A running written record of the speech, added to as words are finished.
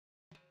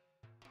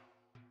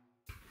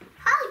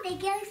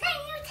Biggie,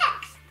 send you a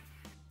text.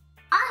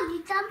 I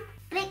need some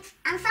bricks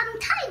and some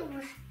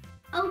tiles.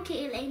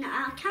 Okay, Elena,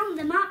 I'll count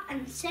them up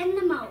and send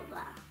them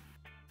over.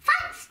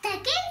 Thanks,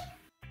 Douggie.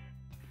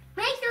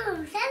 Make sure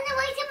you send the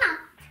way them out.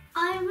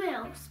 I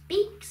will.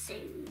 Speak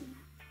soon.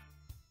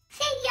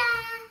 See ya.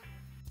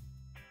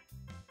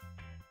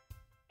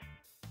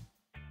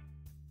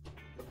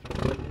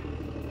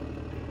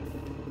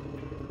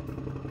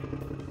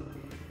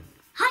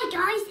 Hi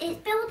guys, it's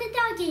Bill the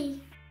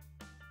Douggie.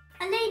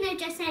 Elena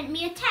just sent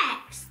me a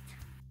text.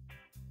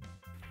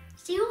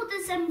 She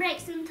ordered some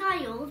bricks and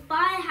tiles, but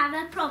I have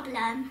a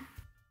problem.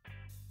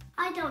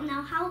 I don't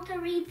know how to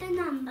read the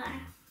number.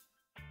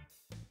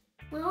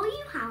 Will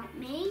you help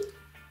me?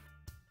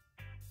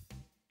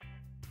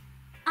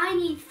 I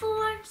need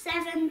 4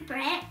 7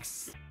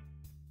 bricks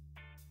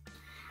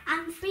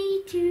and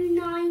 3 2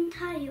 9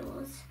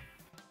 tiles.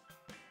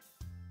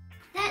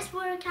 Let's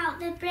work out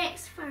the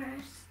bricks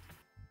first.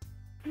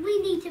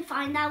 We need to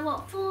find out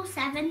what 4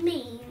 7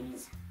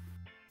 means.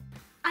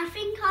 I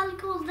think I'll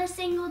call the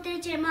single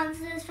digit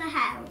monsters for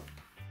help.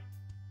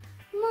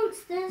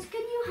 Monsters,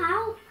 can you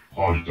help?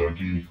 Hi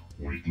Douggie,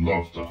 we'd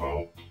love to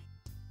help.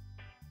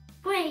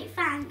 Great,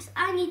 thanks.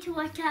 I need to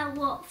work out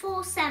what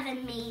 4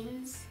 7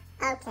 means.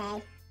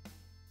 Okay.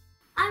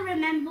 I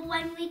remember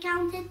when we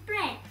counted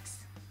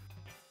bricks.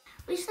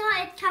 We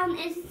started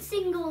counting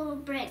single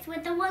bricks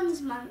with the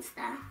ones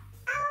monster.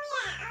 Oh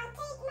yeah, I'll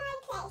take my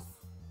place.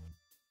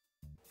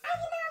 I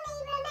can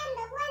only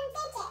remember one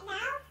digit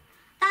now.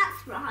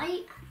 That's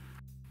right.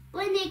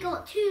 When they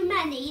got too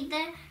many,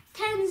 the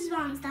tens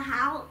monster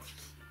helped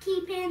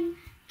keeping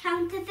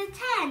count of the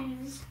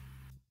tens.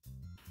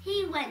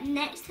 He went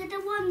next to the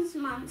ones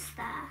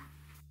monster.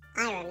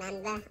 I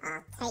remember.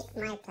 I'll take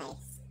my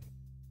place.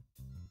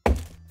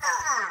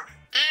 Oh,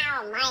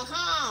 ow, my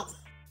head.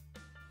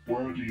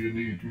 Where do you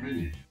need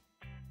me?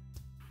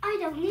 I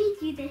don't need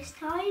you this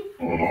time.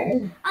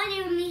 Oh?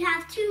 I only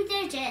have 2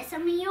 digits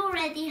and we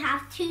already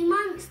have 2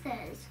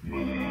 monsters.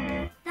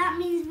 Nah. That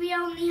means we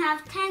only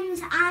have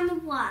tens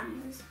and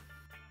ones.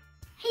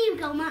 Here you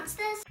go,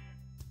 monsters.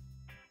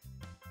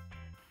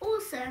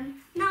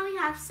 Awesome. Now we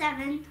have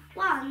 7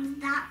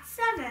 ones, that's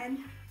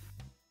 7.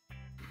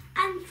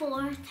 And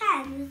 4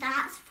 tens,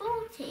 that's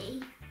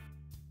 40.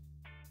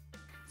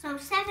 So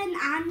 7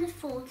 and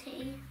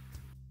 40.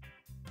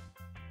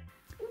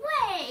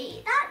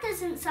 Wait, that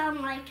doesn't sound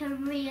like a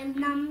real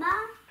number.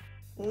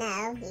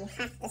 No, you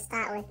have to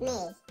start with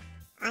me.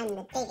 I'm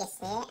the biggest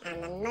here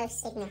and the most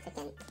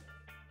significant.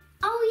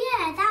 Oh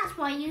yeah, that's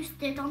why you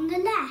stood on the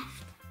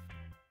left.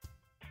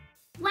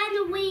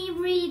 When we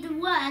read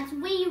words,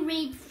 we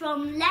read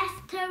from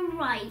left to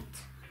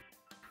right.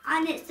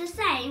 And it's the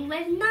same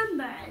with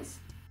numbers.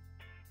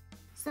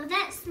 So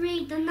let's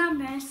read the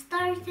numbers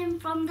starting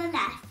from the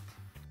left.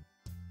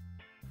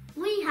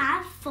 We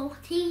have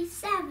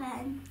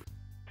 47.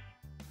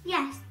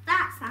 Yes,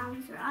 that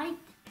sounds right.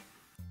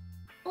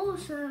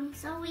 Awesome,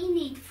 so we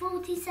need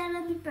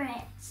 47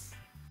 bricks.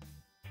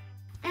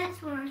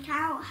 Let's work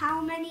out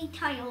how many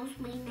tiles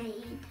we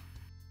need.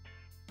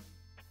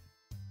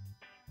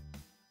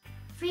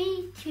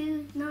 3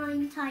 2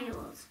 9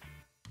 tiles.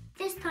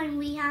 This time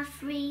we have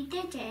 3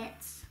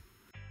 digits.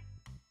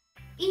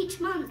 Each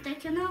monster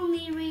can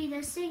only read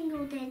a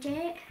single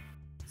digit.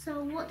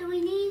 So what do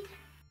we need?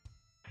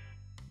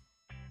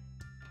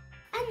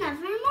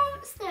 Another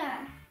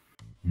monster.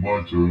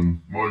 My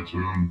turn, my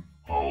turn.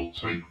 I'll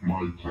take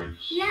my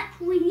place.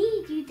 Yep, we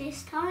need you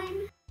this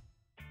time.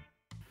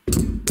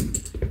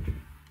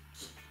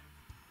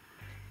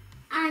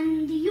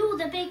 And you're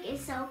the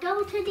biggest, so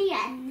go to the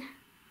end.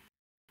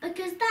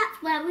 Because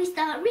that's where we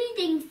start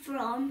reading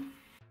from.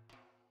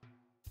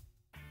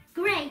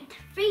 Great,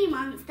 3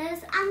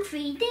 monsters and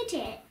 3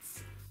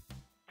 digits.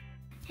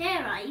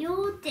 Here are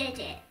your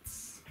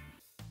digits.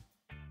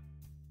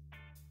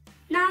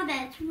 Now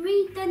let's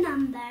read the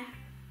number.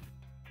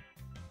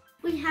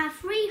 We have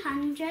 3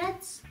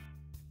 hundreds,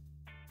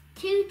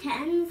 2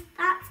 tens,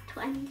 that's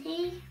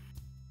 20,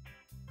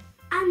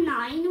 and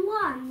 9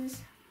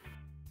 ones.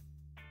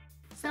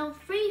 So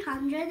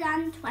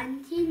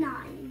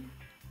 329.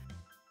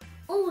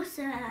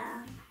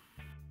 Awesome.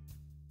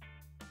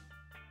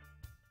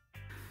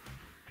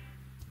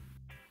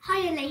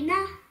 Hi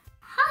Elena.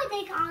 Hi,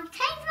 Big, I'll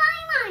change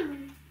my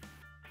mind.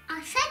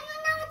 I'll send you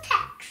another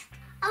text.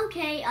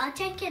 Okay, I'll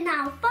check it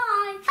now.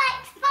 Bye.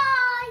 Thanks,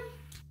 bye.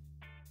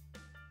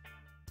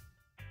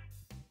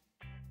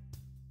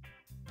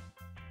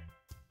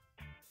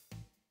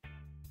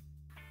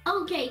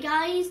 Okay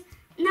guys,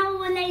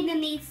 now Elena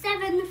needs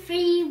 7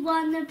 3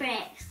 1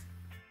 bricks.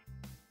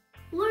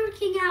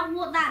 Working out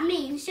what that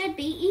means should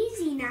be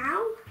easy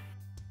now.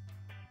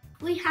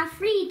 We have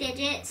 3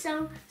 digits,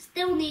 so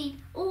still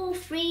need all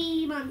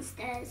 3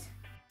 monsters.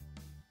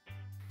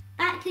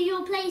 Back to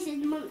your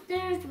places,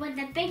 monsters, with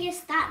the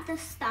biggest at the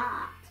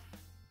start.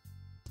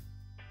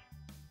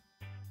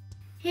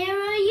 Here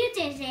are your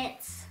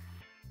digits.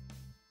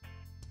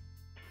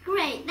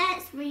 Great,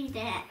 let's read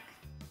it.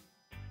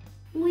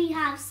 We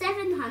have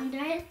 7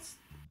 hundreds,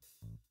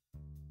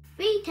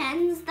 3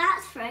 tens,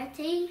 that's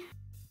 30,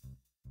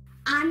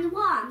 and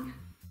 1.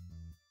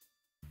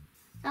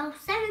 So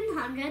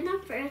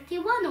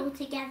 731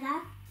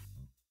 altogether.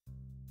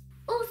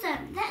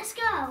 Awesome, let's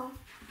go.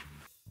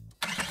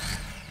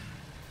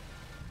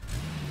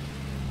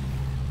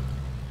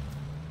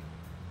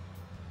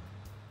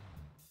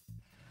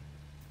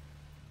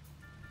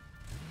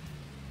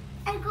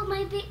 I got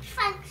my big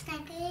thanks,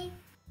 Douggie.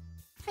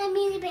 Send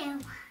me the bill.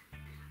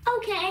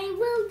 Okay,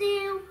 will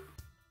do.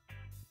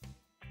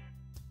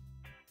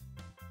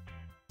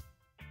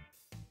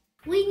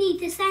 We need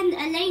to send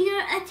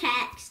Elena a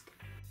text.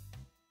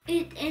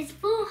 It is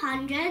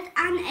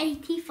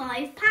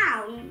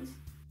 £485.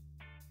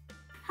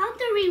 How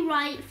do we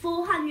write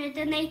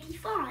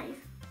 485?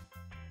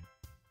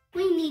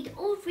 We need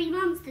all 3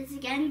 monsters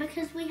again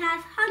because we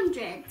have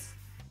hundreds.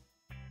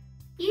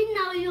 You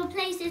know your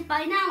places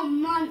by now,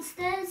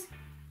 monsters.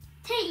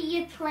 Take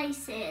your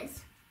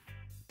places.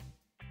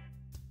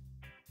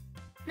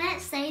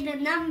 Let's say the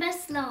number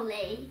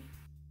slowly.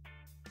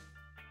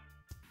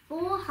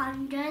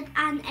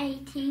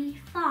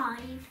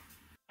 485.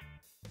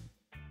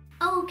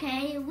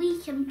 Okay, we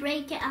can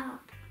break it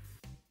up.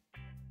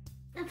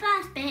 The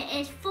first bit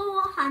is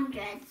 4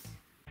 hundreds.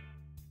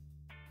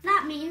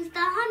 That means the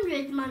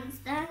 100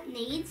 monster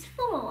needs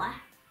 4.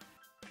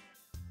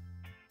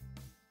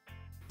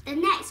 The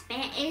next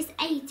bit is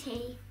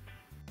 80.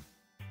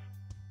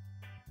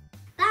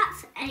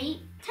 That's 8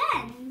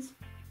 tens.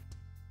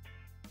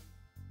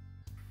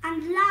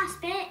 And the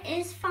last bit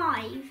is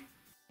 5.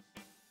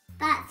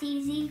 That's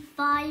easy,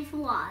 5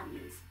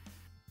 ones.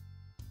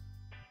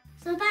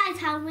 So that is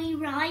how we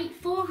write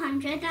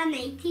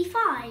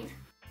 485.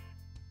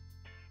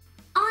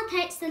 I'll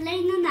text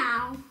Elena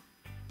now.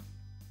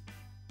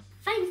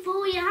 Thanks for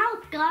all your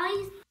help,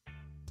 guys.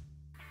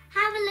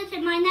 Have a look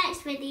at my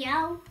next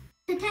video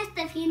to test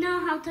if you know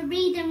how to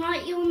read and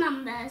write your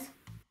numbers.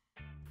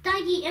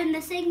 Douggie and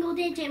the single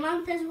digit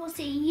monsters will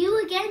see you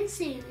again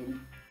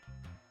soon.